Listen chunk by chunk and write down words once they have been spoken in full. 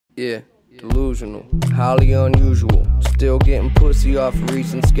Yeah, delusional, highly unusual. Still getting pussy off a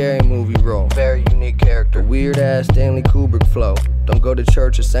recent scary movie role. Very unique character. Weird ass Stanley Kubrick flow. Don't go to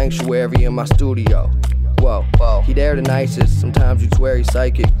church or sanctuary in my studio. Whoa, he there the nicest. Sometimes you swear he's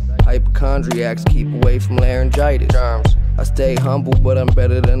psychic. Hypochondriacs keep away from laryngitis. Germs. I stay humble, but I'm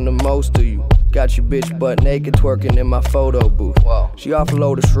better than the most of you. Got your bitch butt naked twerking in my photo booth. Whoa. She off a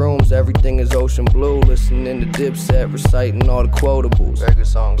load of shrooms, everything is ocean blue. Listening to Dipset, reciting all the quotables. Very good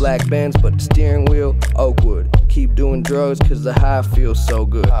songs. Black Benz, but the steering wheel, Oakwood. Keep doing drugs, cause the high feels so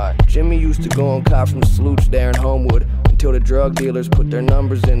good. Jimmy used to go on cop from salutes there in Homewood, until the drug dealers put their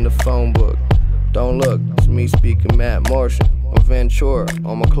numbers in the phone book. Don't look, it's me speaking Matt Martian. Or Ventura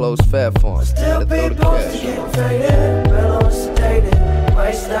on my closed fat farm. Still be posted, getting faded, mellow and sedated.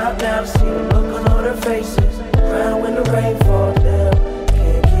 Might stop now to see the look on all their faces. Crying when the rain falls down.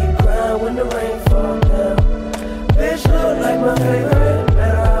 Can't keep crying when the rain falls down. Bitch look like my favorite,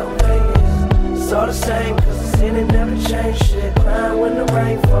 met her out in Vegas. It's all the same, cause the scene ain't never changed shit. Crying when the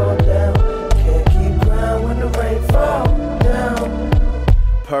rain falls down. Can't keep crying when the rain falls down.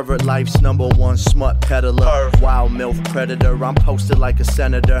 Pervert life's #1 smut peddler. Wild MILF predator, I'm posted like a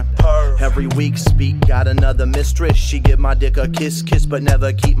senator. Every week speak, got another mistress. She give my dick a kiss, but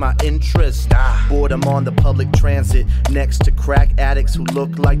never keep my interest. Boredom on the public transit, next to crack addicts who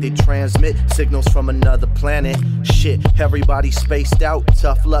look like they transmit signals from another planet. Shit, everybody spaced out.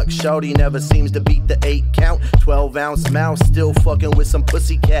 Tough luck, shorty never seems to beat the 8 count. 12-ounce mouse, still fucking with some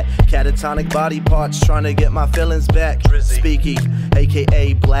pussycat. Catatonic body parts, trying to get my feelings back. Speaky,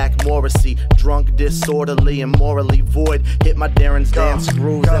 aka Black Morrissey, drunk, disorderly, and morally void. Hit my Darren's dance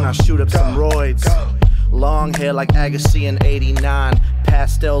grooves and I shoot up some roids. Long hair like Agassi in '89.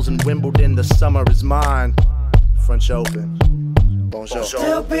 Pastels in Wimbledon, the summer is mine. French Open. Bonjour.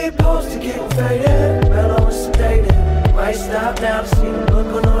 Still be posted, getting faded, mellow and sedated. Might stop now to see the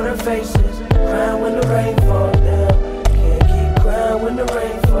look on all their faces. Crying when the rain falls down. Can't keep crying when the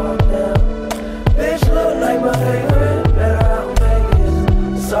rain falls down. Bitch look like my favorite, met her out in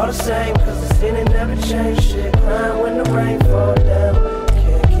Vegas. It's all the same, cause the scene ain't never changed shit. Crying when the rain falls down.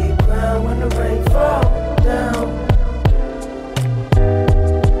 Can't keep crying when the rain falls